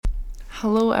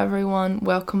Hello everyone,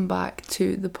 welcome back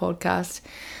to the podcast.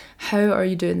 How are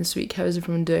you doing this week? How is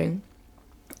everyone doing?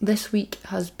 This week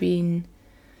has been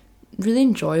really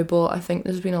enjoyable. I think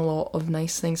there's been a lot of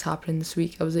nice things happening this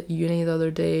week. I was at uni the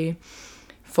other day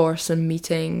for some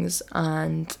meetings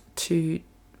and to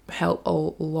help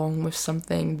along with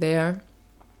something there,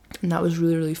 and that was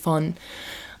really fun.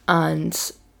 And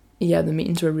yeah, the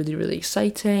meetings were really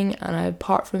exciting, and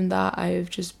apart from that,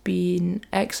 I've just been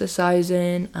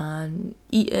exercising and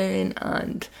eating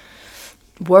and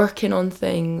working on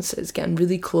things. It's getting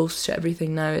really close to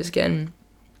everything now.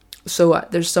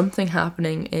 There's something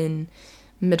happening in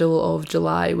middle of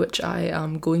July, which I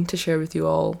am going to share with you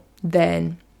all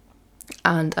then,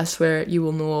 and I swear you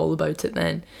will know all about it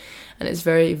then, and it's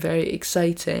very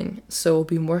exciting. So I've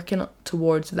been working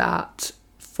towards that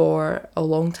for a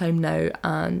long time now,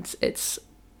 and it's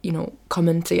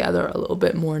coming together a little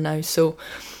bit more now, so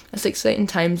it's exciting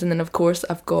times. And then of course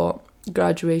I've got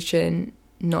graduation,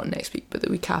 not next week but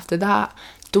the week after that.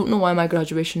 Don't know why my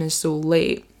graduation is so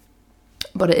late,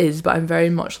 but it is, but I'm very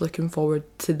much looking forward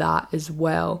to that as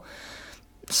well.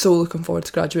 So looking forward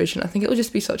to graduation. I think it'll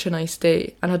just be such a nice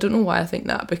day, and I don't know why I think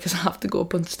that, because I have to go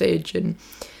up on stage and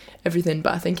everything,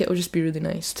 but I think it'll just be really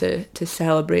nice to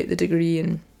celebrate the degree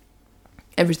and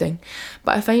everything.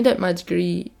 But I find out my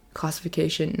degree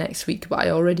classification next week, but I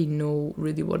already know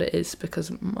really what it is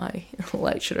because my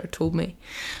lecturer told me.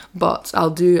 But I'll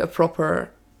do a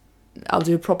proper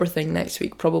thing next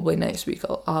week. Probably next week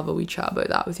I'll have a wee chat about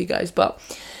that with you guys. But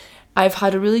I've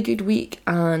had a really good week,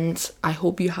 and I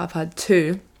hope you have had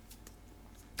too.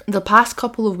 The past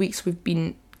couple of weeks we've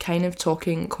been kind of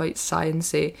talking quite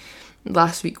sciencey.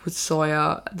 Last week was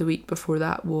Soya. The week before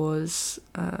that was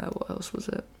what else was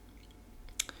it?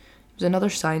 It was another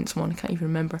science one, I can't even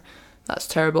remember. That's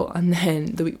terrible. And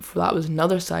then the week before that was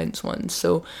another science one.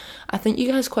 So I think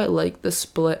you guys quite like the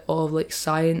split of like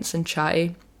science and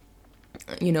chatty,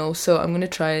 so I'm going to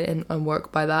try and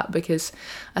work by that, because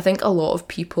I think a lot of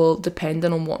people,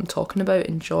 depending on what I'm talking about,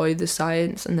 enjoy the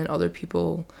science, and then other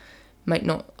people might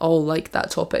not all like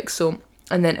that topic. So,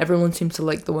 and then everyone seems to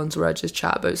like the ones where I just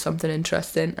chat about something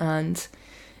interesting and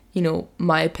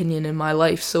my opinion in my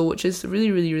life, so which is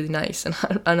really nice, and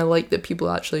I like that people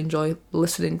actually enjoy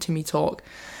listening to me talk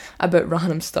about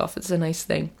random stuff. It's a nice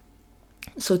thing.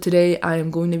 So today I am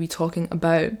going to be talking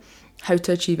about how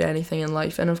to achieve anything in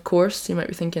life, and of course you might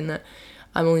be thinking that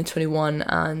I'm only 21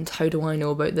 and how do I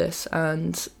know about this,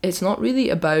 and it's not really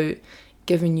about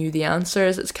giving you the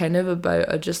answers. It's kind of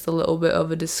about just a little bit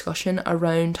of a discussion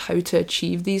around how to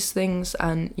achieve these things,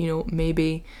 and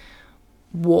maybe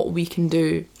what we can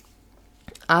do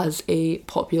as a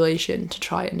population to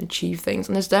try and achieve things.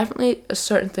 And there's definitely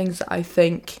certain things that I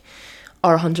think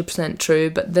are 100% true,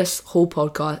 but this whole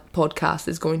podcast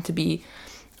is going to be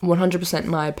 100%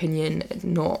 my opinion,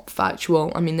 not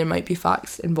factual. I mean, there might be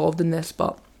facts involved in this,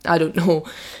 but I don't know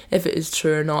if it is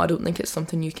true or not. I don't think it's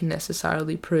something you can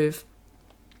necessarily prove.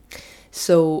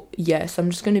 So yes, I'm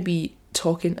just going to be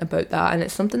talking about that, and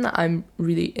it's something that I'm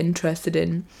really interested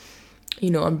in.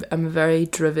 I'm a very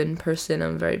driven person,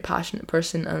 I'm a very passionate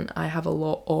person, and I have a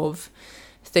lot of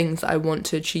things that I want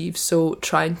to achieve. So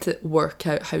trying to work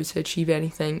out how to achieve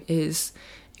anything is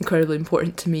incredibly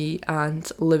important to me, and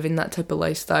living that type of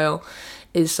lifestyle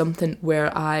is something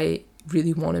where I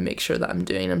really want to make sure that I'm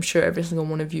doing. I'm sure every single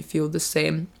one of you feel the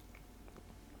same.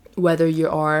 Whether you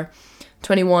are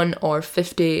 21 or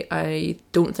 50, I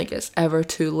don't think it's ever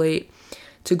too late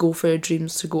to go for your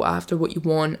dreams, to go after what you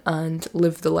want and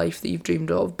live the life that you've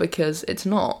dreamed of, because it's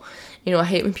not. I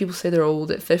hate when people say they're old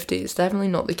at 50. It's definitely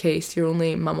not the case.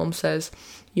 My mum says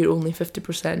you're only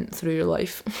 50% through your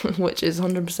life, which is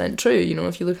 100% true.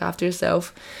 If you look after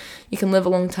yourself, you can live a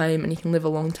long time, and you can live a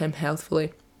long time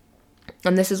healthfully.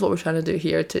 And this is what we're trying to do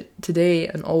here today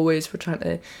and always. We're trying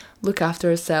to look after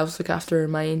ourselves, look after our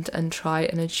mind, and try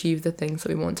and achieve the things that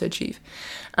we want to achieve.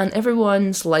 And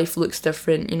everyone's life looks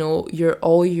different. You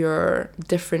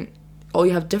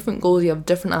have different goals, you have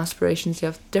different aspirations, you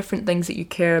have different things that you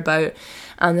care about.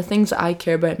 And the things that I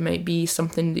care about might be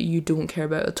something that you don't care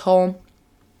about at all.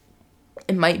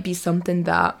 It might be something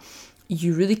that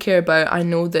you really care about. I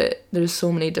know that there's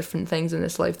so many different things in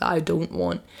this life that I don't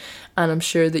want, and I'm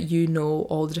sure that you know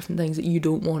all the different things that you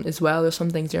don't want as well. There's some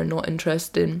things you're not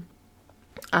interested in,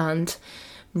 and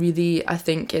really I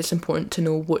think it's important to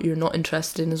know what you're not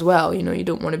interested in as well. You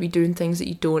don't want to be doing things that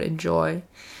you don't enjoy.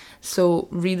 So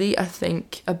really I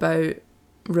think about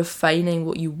refining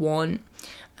what you want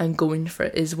and going for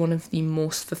it is one of the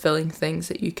most fulfilling things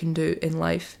that you can do in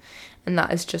life, and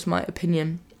that is just my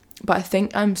opinion. But I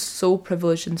think I'm so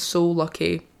privileged and so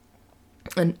lucky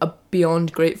and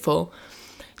beyond grateful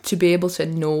to be able to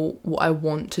know what I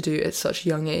want to do at such a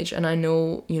young age. And I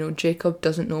know, Jacob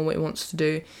doesn't know what he wants to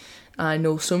do. I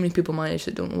know so many people my age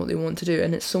that don't know what they want to do,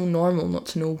 and it's so normal not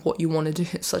to know what you want to do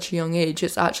at such a young age.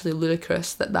 It's actually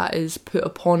ludicrous that is put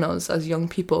upon us as young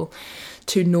people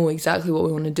to know exactly what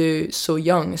we want to do so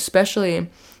young, especially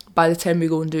by the time we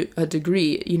go and do a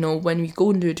degree. When we go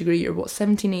and do a degree, you're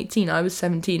 17, 18. I was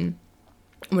 17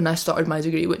 when I started my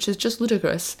degree, which is just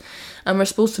ludicrous. And we're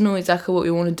supposed to know exactly what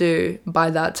we want to do by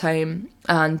that time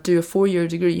and do a 4-year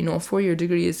degree. A 4-year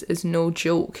degree is no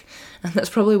joke. And that's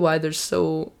probably why there's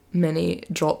so many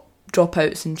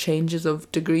dropouts and changes of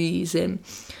degrees and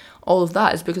all of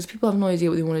that, is because people have no idea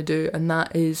what they want to do, and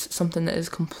that is something that is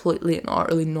completely and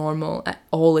utterly normal at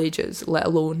all ages, let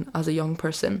alone as a young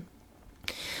person.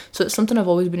 So it's something I've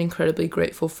always been incredibly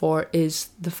grateful for, is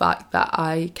the fact that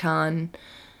I can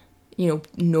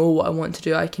know what I want to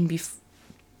do. I can be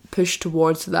pushed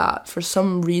towards that for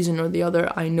some reason or the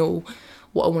other. I know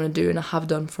what I want to do, and I have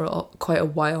done for quite a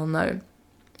while now,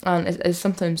 and it's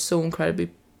something I'm so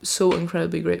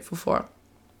incredibly grateful for.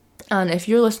 And if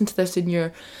you're listening to this and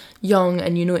you're young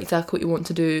and you know exactly what you want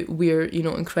to do, we're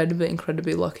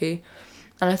incredibly lucky.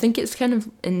 And I think it's kind of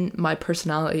in my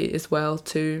personality as well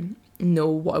to know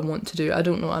what I want to do. I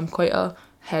don't know, I'm quite a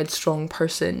headstrong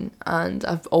person, and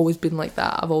I've always been like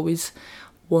that. I've always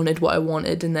wanted what I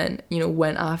wanted and then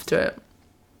went after it,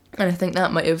 and I think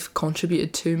that might have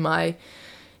contributed to my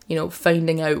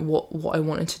finding out what I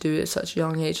wanted to do at such a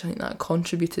young age. I think that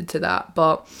contributed to that.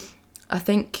 But I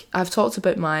think I've talked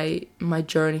about my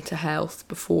journey to health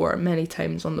before many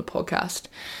times on the podcast,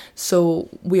 so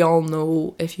we all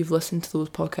know, if you've listened to those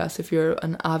podcasts, if you're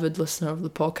an avid listener of the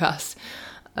podcast,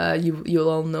 you'll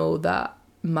all know that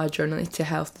my journey to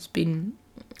health has been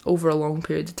over a long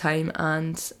period of time,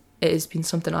 and it has been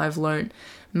something I've learned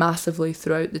massively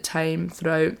throughout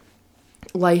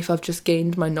life. I've just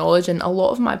gained my knowledge, and a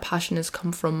lot of my passion has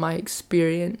come from my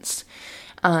experience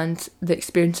and the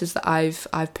experiences that I've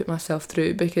put myself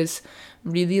through, because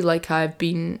really, I've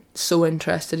been so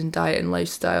interested in diet and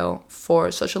lifestyle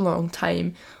for such a long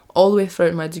time, all the way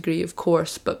throughout my degree, of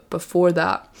course, but before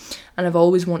that, and I've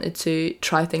always wanted to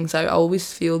try things out. I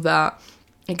always feel that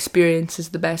experience is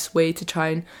the best way to try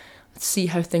and see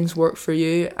how things work for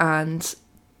you, and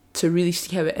to really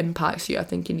see how it impacts you. I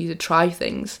think you need to try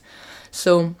things.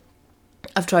 So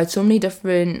I've tried so many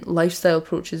different lifestyle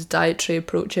approaches, dietary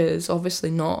approaches,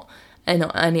 obviously not in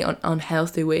any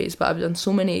unhealthy ways, but I've done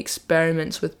so many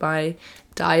experiments with my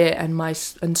diet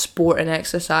and sport and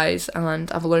exercise,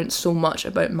 and I've learned so much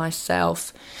about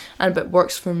myself and about what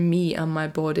works for me and my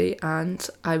body. And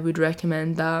I would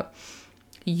recommend that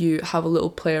you have a little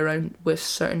play around with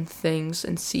certain things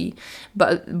and see.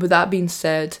 But with that being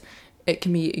said, it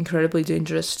can be incredibly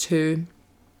dangerous to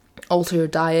alter your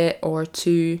diet or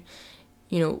to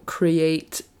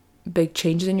create big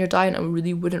changes in your diet. I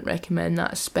really wouldn't recommend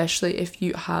that, especially if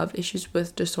you have issues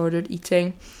with disordered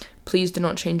eating. Please do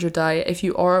not change your diet. If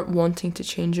you are wanting to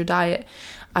change your diet,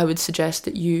 I would suggest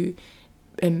that you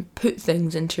put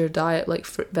things into your diet like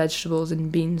fruit, vegetables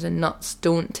and beans and nuts.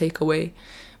 Don't take away.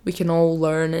 We can all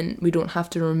learn, and we don't have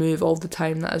to remove all the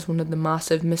time. That is one of the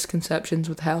massive misconceptions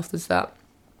with health, is that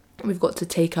we've got to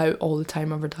take out all the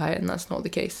time of our diet, and that's not the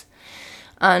case.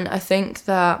 And I think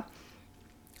that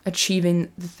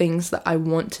achieving the things that I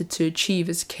wanted to achieve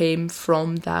came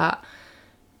from that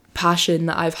passion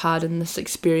that I've had and this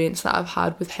experience that I've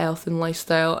had with health and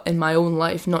lifestyle in my own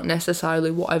life, not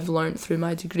necessarily what I've learned through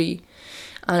my degree.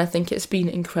 And I think it's been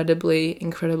incredibly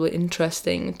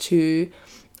interesting to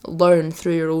learn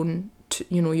through your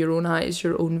own eyes,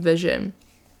 your own vision.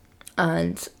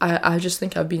 And I just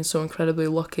think I've been so incredibly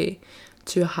lucky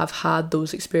to have had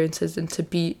those experiences and to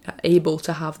be able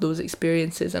to have those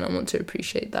experiences, and I want to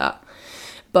appreciate that.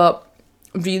 But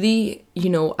really,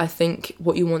 I think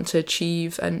what you want to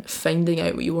achieve and finding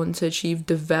out what you want to achieve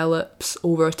develops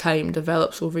over time,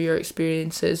 develops over your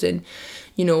experiences. And,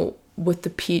 with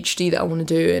the PhD that I want to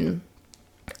do, and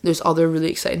there's other really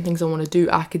exciting things I want to do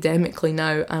academically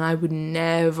now, and I would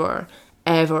never,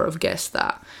 ever have guessed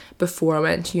that before I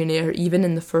went to uni, or even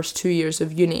in the first 2 years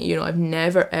of uni. I've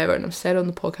never ever, and I've said on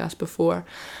the podcast before,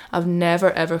 I've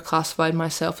never ever classified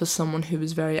myself as someone who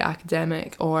was very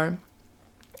academic or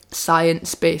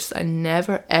science-based. I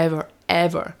never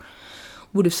ever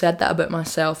would have said that about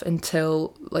myself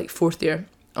until fourth year.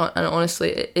 And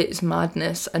honestly, it's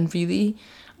madness. And really,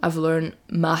 I've learned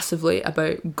massively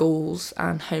about goals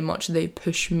and how much they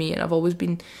push me. And I've always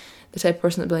been the type of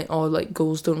person that'd be like,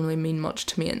 goals don't really mean much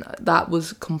to me. And that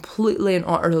was completely and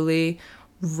utterly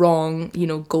wrong.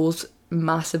 Goals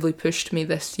massively pushed me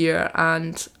this year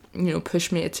and,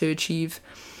 pushed me to achieve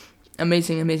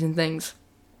amazing things.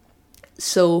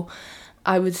 So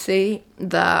I would say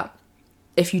that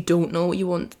if you don't know what you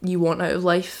want out of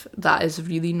life, that is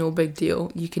really no big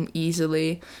deal. You can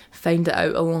easily find it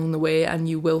out along the way, and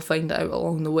you will find it out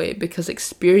along the way, because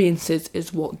experiences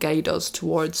is what guide us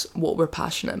towards what we're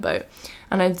passionate about.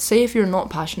 And I'd say if you're not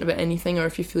passionate about anything, or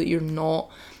if you feel that you're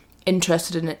not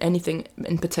interested in anything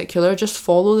in particular, just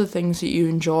follow the things that you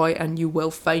enjoy and you will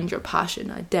find your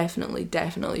passion. I definitely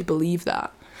believe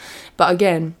that. But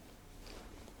again,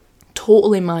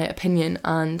 totally my opinion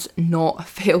and not a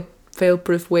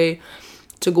fail-proof way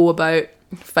to go about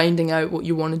finding out what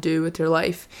you want to do with your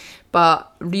life.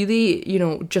 But really,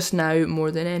 just now more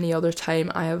than any other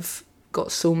time, I have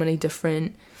got so many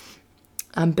different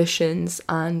ambitions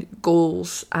and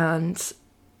goals, and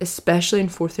especially in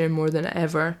fourth year more than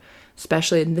ever,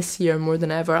 especially in this year more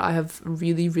than ever, I have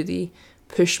really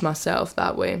pushed myself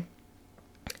that way.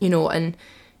 And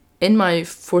in my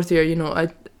fourth year,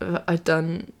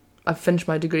 I've finished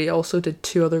my degree. I also did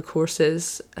 2 other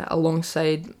courses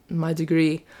alongside my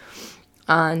degree,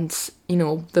 and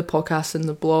the podcast and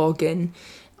the blog and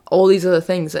all these other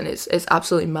things. And it's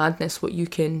absolutely madness what you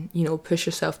can push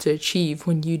yourself to achieve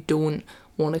when you don't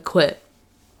want to quit,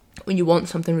 when you want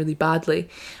something really badly.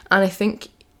 And I think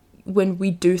when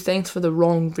we do things for the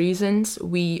wrong reasons,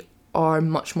 we are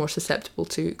much more susceptible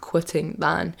to quitting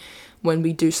than when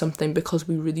we do something because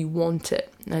we really want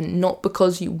it. And not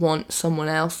because you want someone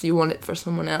else, you want it for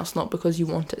someone else, not because you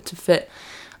want it to fit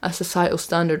a societal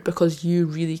standard, because you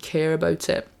really care about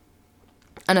it.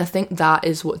 And I think that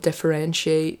is what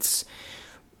differentiates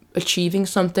achieving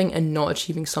something and not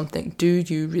achieving something. Do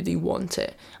you really want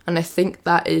it? And I think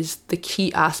that is the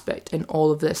key aspect in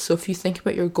all of this. So if you think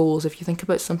about your goals, if you think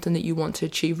about something that you want to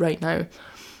achieve right now,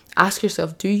 ask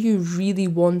yourself, do you really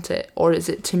want it? Or is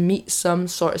it to meet some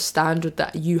sort of standard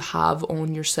that you have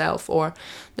on yourself, or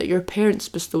that your parents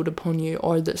bestowed upon you,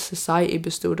 or that society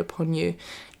bestowed upon you?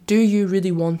 Do you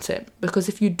really want it? Because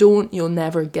if you don't, you'll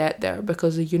never get there,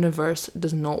 because the universe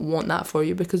does not want that for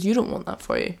you, because you don't want that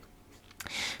for you.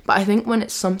 But I think when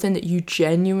it's something that you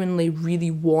genuinely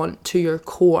really want to your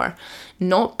core,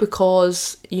 not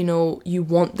because, you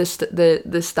want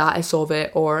the status of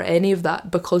it or any of that,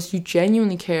 because you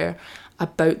genuinely care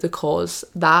about the cause,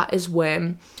 that is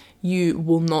when you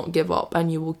will not give up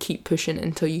and you will keep pushing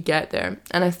until you get there.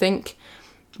 And I think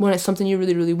when it's something you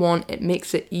really want, it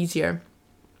makes it easier.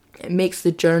 It makes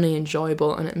the journey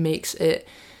enjoyable, and it makes it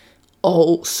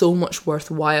all so much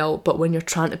worthwhile. But when you're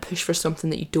trying to push for something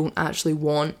that you don't actually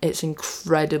want, it's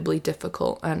incredibly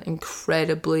difficult and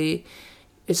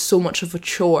it's so much of a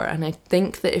chore. And I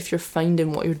think that if you're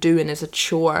finding what you're doing is a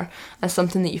chore and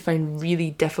something that you find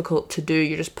really difficult to do,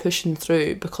 you're just pushing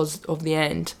through because of the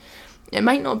end, it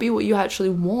might not be what you actually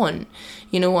want,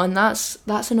 and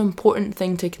that's an important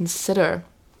thing to consider.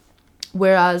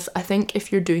 Whereas I think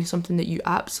if you're doing something that you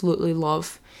absolutely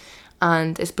love,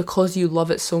 and it's because you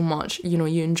love it so much,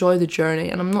 you enjoy the journey.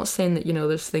 And I'm not saying that,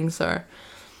 there's things that are,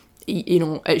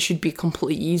 it should be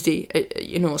completely easy.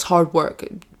 It's hard work.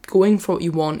 Going for what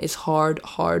you want is hard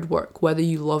work, whether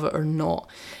you love it or not.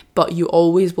 But you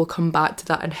always will come back to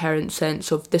that inherent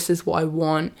sense of, this is what I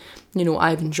want.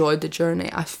 I've enjoyed the journey.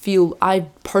 I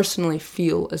personally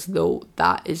feel as though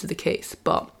that is the case.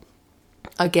 But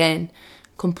again,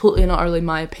 completely and utterly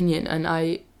my opinion,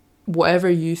 and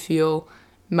whatever you feel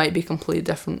might be completely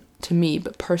different to me,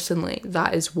 but personally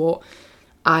that is what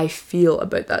I feel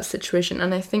about that situation.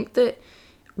 And I think that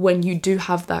when you do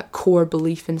have that core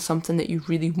belief in something that you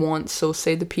really want, so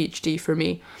say the PhD for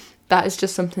me, that is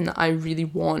just something that I really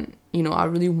want. I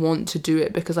really want to do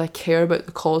it because I care about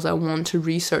the cause. I want to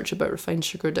research about refined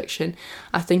sugar addiction.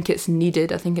 I think it's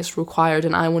needed, I think it's required,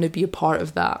 and I want to be a part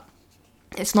of that.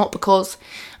 It's not because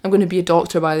I'm going to be a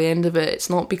doctor by the end of it. It's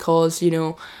not because,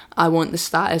 I want the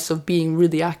status of being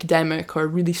really academic or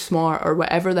really smart or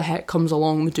whatever the heck comes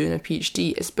along with doing a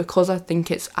PhD. It's because I think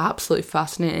it's absolutely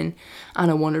fascinating and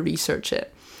I want to research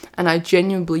it. And I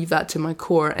genuinely believe that to my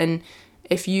core. And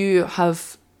if you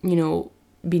have,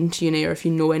 been to uni, or if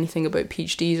you know anything about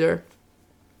PhDs or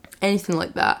anything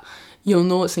like that, you'll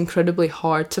know it's incredibly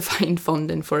hard to find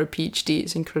funding for a PhD.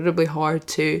 It's incredibly hard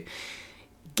to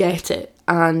get it.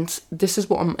 And this is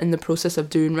what I'm in the process of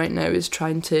doing right now, is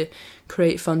trying to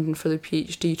create funding for the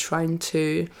PhD, trying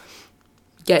to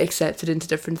get accepted into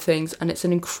different things. And it's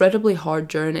an incredibly hard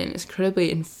journey, and it's an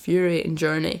incredibly infuriating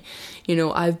journey.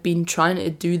 I've been trying to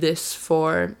do this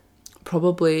for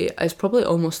probably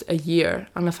almost a year,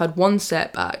 and I've had one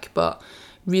setback, but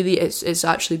really it's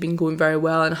actually been going very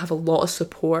well, and I have a lot of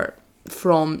support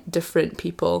from different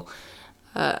people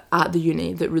at the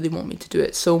uni that really want me to do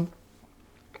it. So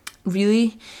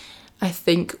really, I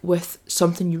think with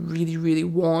something you really, really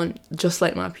want, just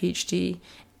like my PhD,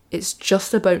 it's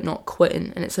just about not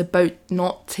quitting, and it's about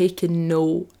not taking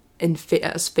no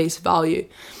as face value.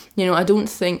 You know, I don't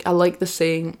think, I like the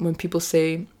saying when people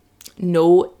say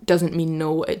no doesn't mean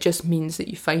no, it just means that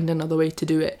you find another way to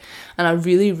do it. And I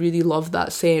really, really love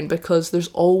that saying, because there's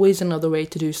always another way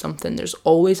to do something. There's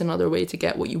always another way to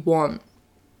get what you want.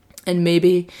 And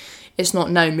maybe it's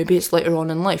not now, maybe it's later on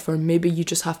in life, or maybe you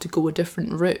just have to go a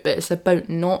different route. But it's about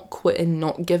not quitting,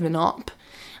 not giving up,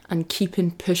 and keeping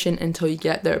pushing until you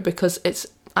get there. Because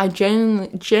I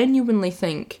genuinely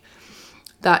think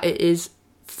that it is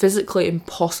physically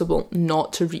impossible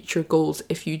not to reach your goals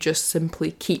if you just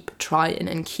simply keep trying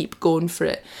and keep going for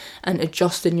it and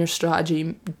adjusting your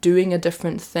strategy, doing a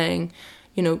different thing,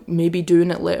 you know, maybe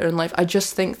doing it later in life. I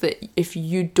just think that if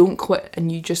you don't quit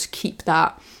and you just keep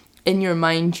that in your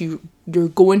mind, you're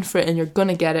going for it and you're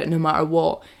gonna get it no matter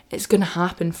what, it's gonna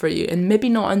happen for you. And maybe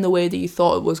not in the way that you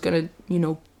thought it was gonna, you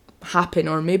know, happen,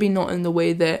 or maybe not in the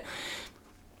way that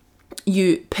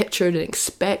you pictured and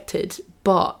expected,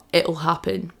 but it'll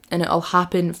happen, and it'll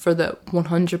happen for the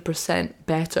 100%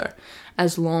 better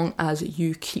as long as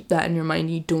you keep that in your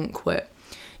mind, you don't quit.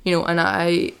 You know,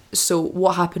 and so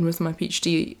what happened with my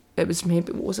PhD, it was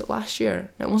maybe, was it last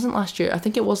year? It wasn't last year, I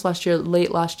think it was last year,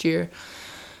 late last year,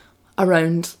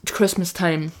 around Christmas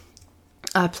time.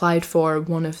 I applied for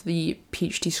one of the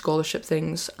PhD scholarship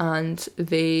things, and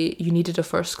you needed a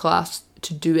first class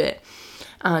to do it.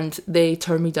 And they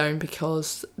turned me down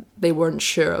because they weren't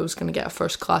sure I was going to get a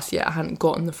first class yet. I hadn't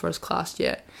gotten the first class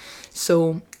yet.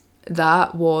 So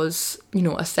that was, you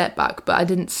know, a setback. But I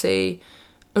didn't say,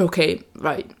 okay,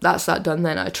 right, that's that done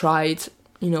then. I tried,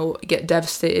 you know, get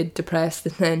devastated, depressed,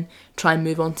 and then try and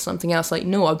move on to something else. Like,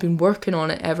 no, I've been working on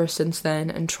it ever since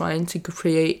then and trying to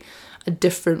create a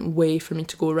different way for me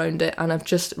to go around it. And I've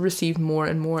just received more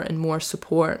and more and more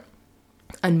support,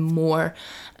 and more,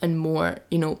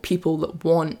 you know, people that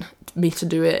want me to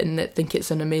do it and that think it's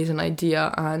an amazing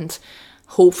idea, and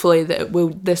hopefully that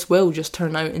this will just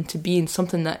turn out into being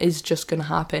something that is just going to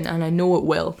happen. And I know it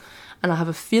will, and I have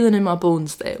a feeling in my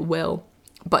bones that it will.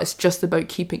 But it's just about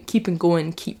keeping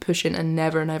going, keep pushing, and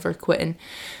never quitting.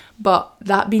 But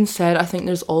that being said, I think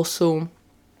there's also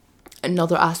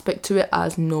another aspect to it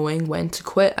as knowing when to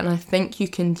quit. And I think you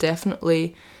can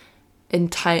definitely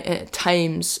at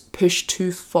times push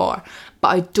too far, but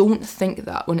I don't think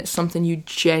that when it's something you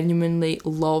genuinely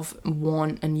love,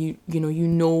 want, and you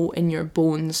know in your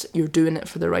bones you're doing it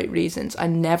for the right reasons, I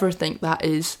never think that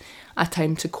is a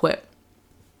time to quit.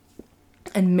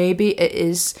 And maybe it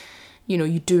is, you know,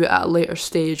 you do it at a later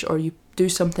stage, or you do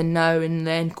something now and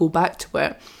then go back to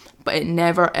it, but it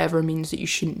never ever means that you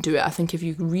shouldn't do it. I think if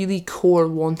you really core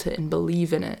want it and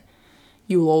believe in it,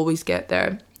 you'll always get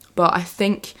there. But I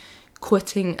think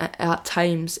quitting at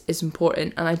times is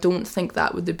important, and I don't think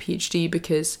that with the PhD,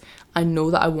 because I know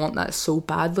that I want that so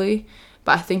badly.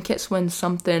 But I think it's when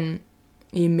something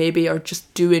you maybe are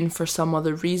just doing for some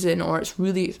other reason, or it's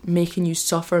really making you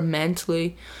suffer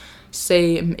mentally.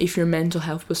 Say if your mental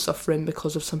health was suffering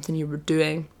because of something you were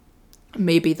doing,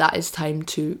 maybe that is time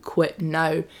to quit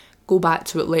now, go back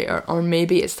to it later, or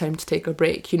maybe it's time to take a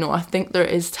break. You know, I think there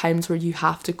is times where you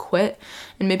have to quit,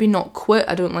 and maybe not quit,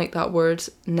 I don't like that word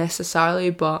necessarily,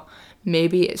 but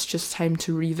maybe it's just time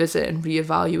to revisit and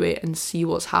reevaluate and see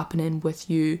what's happening with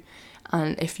you,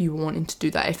 and if you're wanting to do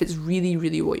that, if it's really,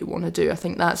 really what you want to do. I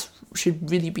think that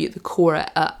should really be at the core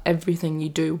at everything you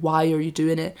do. Why are you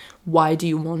doing it? Why do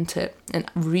you want it? And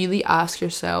really ask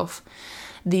yourself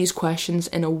these questions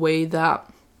in a way that,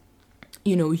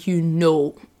 you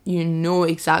know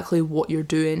exactly what you're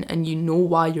doing, and you know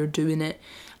why you're doing it.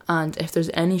 And if there's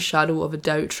any shadow of a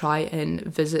doubt, try and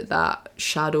visit that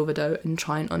shadow of a doubt and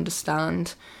try and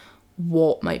understand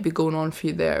what might be going on for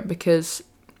you there. Because,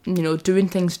 you know, doing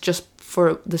things just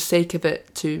for the sake of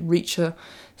it to reach a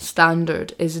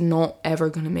standard is not ever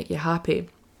going to make you happy.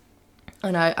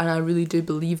 And I really do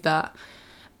believe that.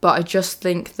 But I just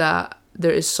think that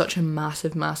there is such a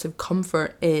massive, massive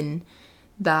comfort in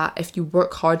that if you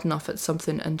work hard enough at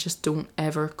something and just don't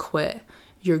ever quit,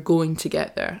 you're going to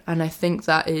get there. And I think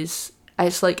that is,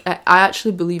 it's like, I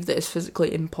actually believe that it's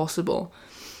physically impossible.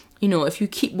 You know, if you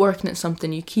keep working at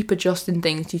something, you keep adjusting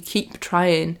things, you keep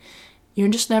trying, you're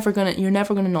never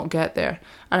gonna not get there.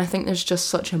 And I think there's just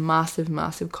such a massive,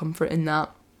 massive comfort in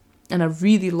that. And I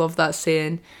really love that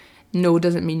saying, no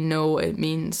doesn't mean no, it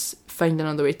means find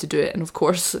another way to do it. And of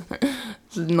course,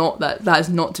 not that is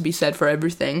not to be said for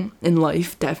everything in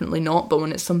life, definitely not. But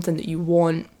when it's something that you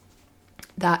want,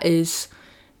 that is,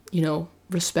 you know,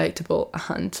 respectable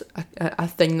and a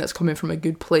thing that's coming from a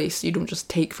good place. You don't just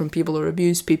take from people or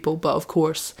abuse people, but of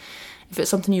course, if it's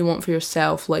something you want for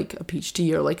yourself, like a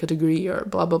PhD or like a degree or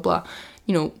blah blah blah,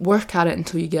 you know, work at it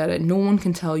until you get it. No one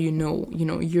can tell you no. You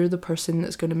know, you're the person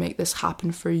that's going to make this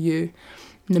happen for you,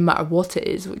 no matter what it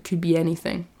is. It could be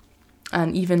anything.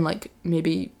 And even like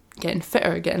maybe getting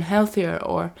fitter, getting healthier,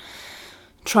 or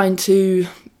trying to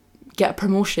get a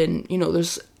promotion. You know,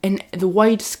 there's, in the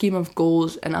wide scheme of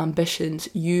goals and ambitions,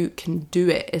 you can do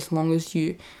it as long as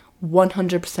you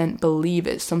 100% believe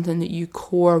it's something that you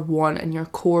core want and your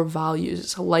core values.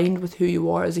 It's aligned with who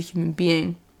you are as a human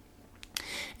being.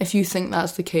 If you think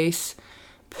that's the case,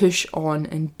 push on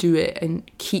and do it and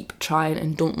keep trying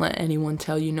and don't let anyone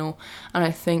tell you no. And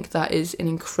I think that is an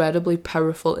incredibly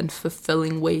powerful and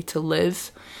fulfilling way to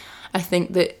live. I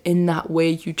think that in that way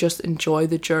you just enjoy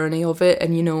the journey of it.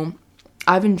 And you know,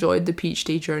 I've enjoyed the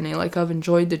PhD journey. Like, I've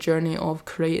enjoyed the journey of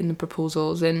creating the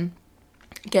proposals and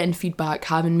getting feedback,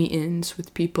 having meetings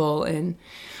with people, and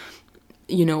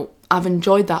you know, I've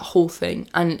enjoyed that whole thing.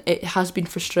 And it has been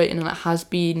frustrating, and it has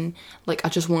been like, I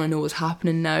just want to know what's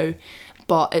happening now.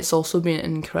 But it's also been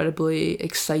an incredibly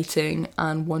exciting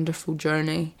and wonderful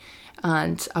journey,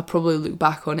 and I'll probably look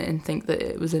back on it and think that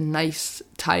it was a nice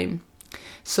time.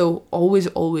 So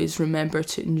always remember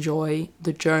to enjoy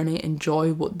the journey,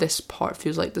 enjoy what this part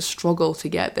feels like, the struggle to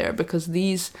get there, because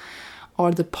these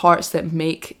are the parts that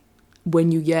make,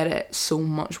 when you get it, so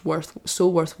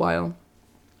worthwhile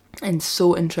and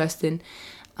so interesting.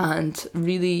 And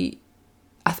really,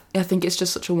 I think it's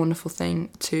just such a wonderful thing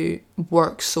to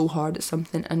work so hard at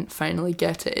something and finally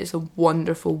get it. It's a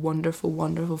wonderful, wonderful,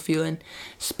 wonderful feeling,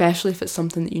 especially if it's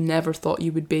something that you never thought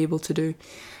you would be able to do.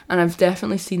 And I've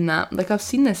definitely seen that. Like, I've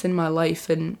seen this in my life,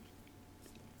 and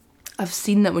I've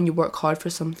seen that when you work hard for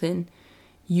something,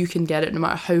 you can get it no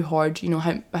matter how hard, you know,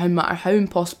 how matter how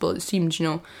impossible it seemed. You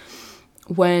know,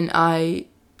 when I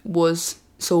was,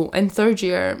 so in third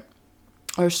year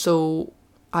or so,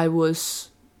 I was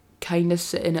kind of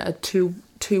sitting at a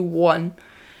 2-1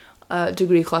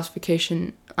 degree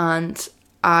classification, and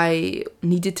I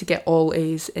needed to get all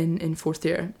A's in fourth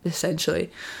year,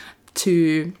 essentially,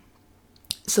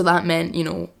 so that meant, you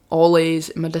know, all A's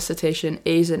in my dissertation,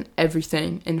 A's in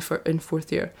everything in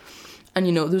fourth year. And,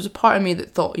 you know, there was a part of me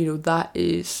that thought, you know, that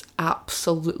is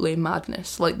absolutely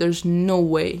madness. Like, there's no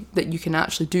way that you can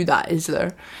actually do that, is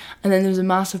there? And then there was a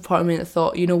massive part of me that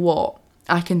thought, you know what,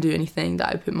 I can do anything that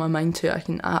I put my mind to. I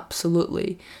can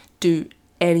absolutely do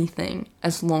anything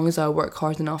as long as I work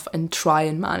hard enough and try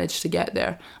and manage to get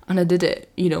there. And I did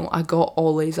it. You know, I got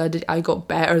all A's. I got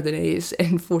better than A's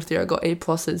in fourth year. I got A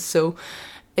pluses. So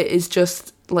it is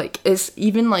just like, it's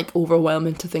even like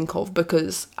overwhelming to think of,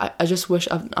 because I just wish,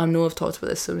 I know I've talked about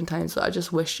this so many times, but I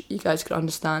just wish you guys could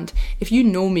understand. If you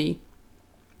know me,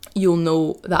 you'll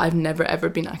know that I've never ever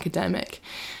been academic,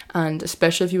 and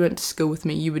especially if you went to school with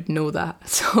me, you would know that.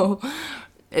 So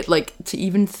it, like, to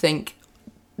even think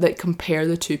that, compare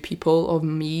the two people of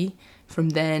me from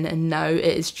then and now,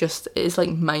 it's like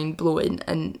mind-blowing,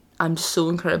 and I'm so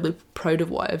incredibly proud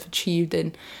of what I've achieved,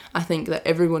 and I think that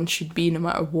everyone should be, no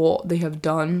matter what they have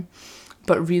done.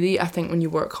 But really, I think when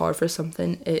you work hard for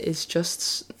something, it is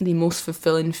just the most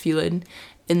fulfilling feeling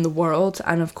in the world.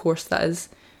 And of course, that is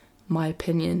my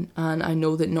opinion, and I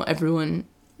know that not everyone,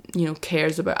 you know,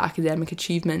 cares about academic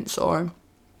achievements or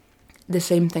the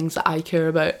same things that I care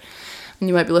about. And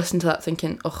you might be listening to that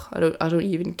thinking, oh, I don't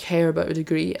even care about a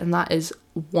degree, and that is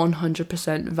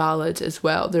 100% valid as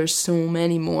well. There's so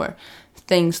many more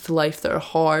things to life that are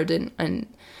hard and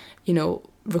you know,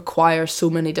 require so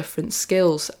many different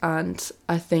skills. And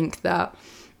I think that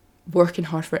working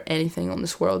hard for anything on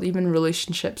this world, even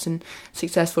relationships and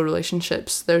successful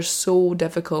relationships, they're so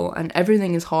difficult, and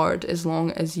everything is hard as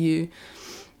long as you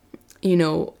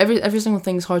know, every single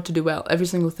thing is hard to do well, every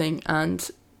single thing. And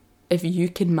if you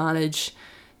can manage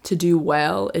to do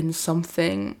well in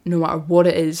something, no matter what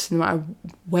it is, no matter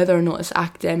whether or not it's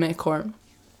academic or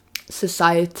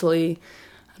societally,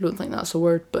 I don't think that's a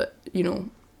word, but, you know,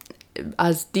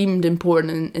 as deemed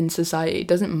important in society, it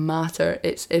doesn't matter.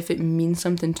 It's if it means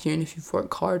something to you and if you've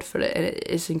worked hard for it, and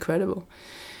it's incredible.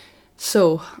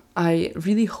 So I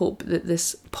really hope that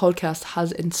this podcast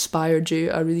has inspired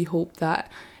you. I really hope that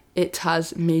it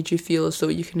has made you feel as though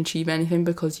you can achieve anything,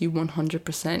 because you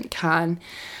 100% can.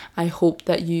 I hope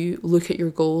that you look at your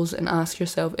goals and ask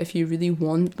yourself if you really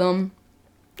want them,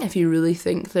 if you really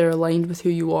think they're aligned with who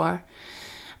you are,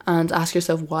 and ask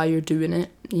yourself why you're doing it.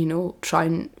 You know, try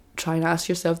and ask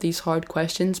yourself these hard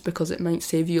questions, because it might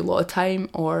save you a lot of time,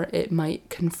 or it might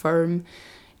confirm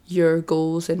your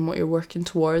goals and what you're working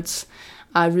towards.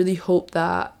 I really hope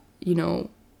that, you know,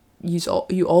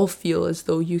 you all feel as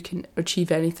though you can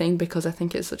achieve anything, because I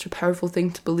think it's such a powerful thing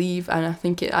to believe, and I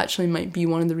think it actually might be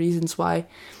one of the reasons why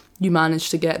you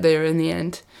managed to get there in the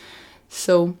end.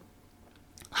 So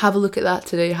have a look at that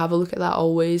today, have a look at that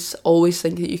always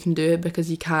think that you can do it, because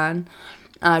you can.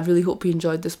 I really hope you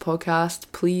enjoyed this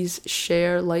podcast. Please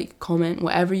share, like, comment,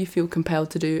 whatever you feel compelled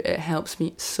to do. It helps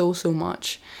me so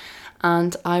much.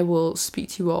 And I will speak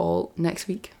to you all next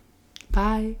week.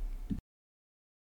 Bye.